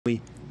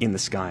in the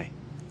sky.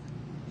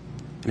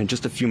 And in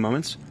just a few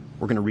moments,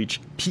 we're going to reach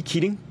peak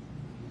heating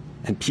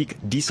and peak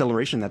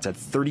deceleration. That's at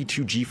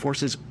 32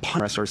 G-forces.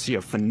 SRC,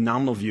 a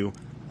phenomenal view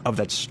of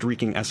that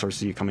streaking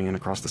SRC coming in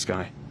across the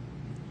sky.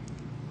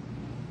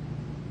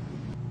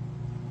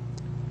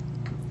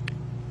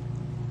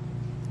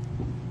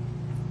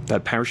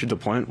 That parachute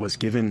deployment was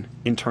given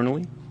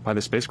internally by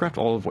the spacecraft.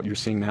 All of what you're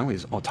seeing now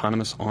is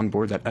autonomous on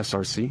board that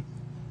SRC.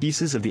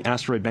 Pieces of the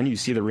asteroid Bennu, you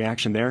see the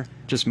reaction there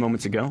just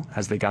moments ago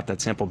as they got that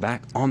sample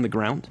back on the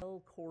ground.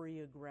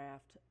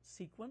 Choreographed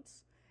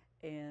sequence,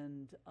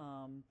 and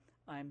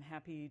I'm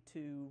happy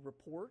to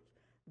report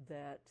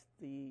that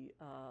in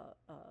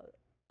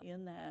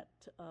that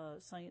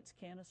science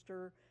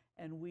canister,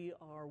 and we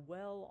are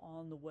well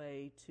on the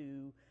way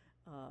to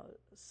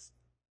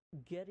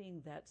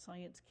getting that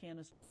science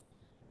canister.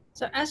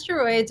 So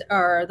asteroids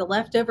are the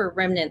leftover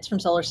remnants from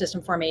solar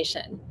system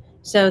formation.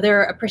 So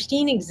they're a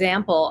pristine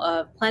example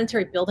of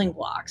planetary building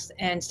blocks,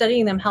 and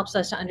studying them helps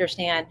us to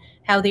understand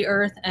how the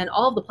Earth and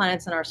all of the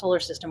planets in our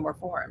solar system were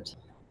formed.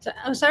 So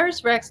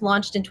Osiris-Rex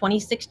launched in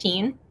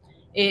 2016.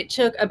 It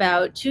took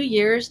about 2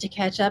 years to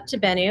catch up to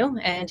Bennu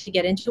and to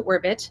get into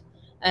orbit.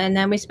 And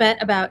then we spent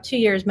about 2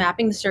 years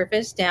mapping the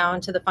surface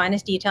down to the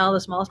finest detail,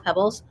 the smallest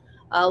pebbles,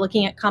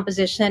 looking at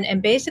composition,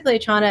 and basically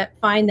trying to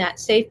find that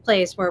safe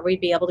place where we'd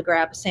be able to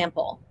grab a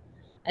sample.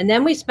 And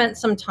then we spent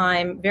some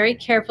time very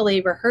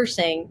carefully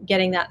rehearsing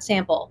getting that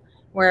sample,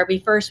 where we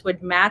first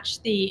would match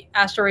the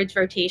asteroid's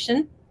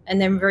rotation and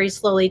then very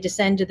slowly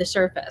descend to the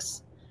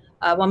surface.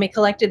 When we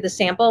collected the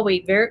sample,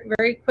 we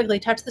very quickly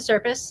touch the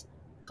surface,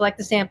 collect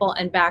the sample,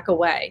 and back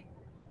away.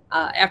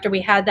 After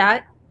we had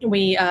that,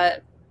 we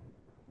took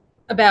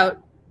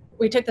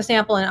the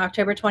sample in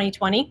October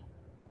 2020.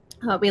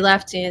 We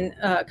left in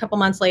a couple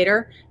months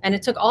later, and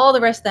it took all the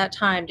rest of that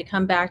time to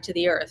come back to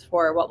the Earth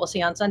for what we'll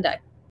see on Sunday.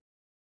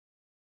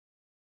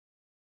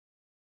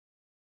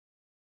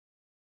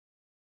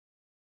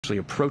 Actually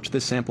approach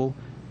this sample,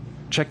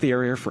 check the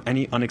area for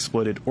any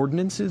unexploded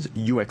ordnances,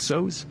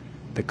 UXOs,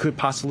 that could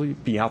possibly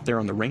be out there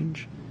on the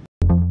range.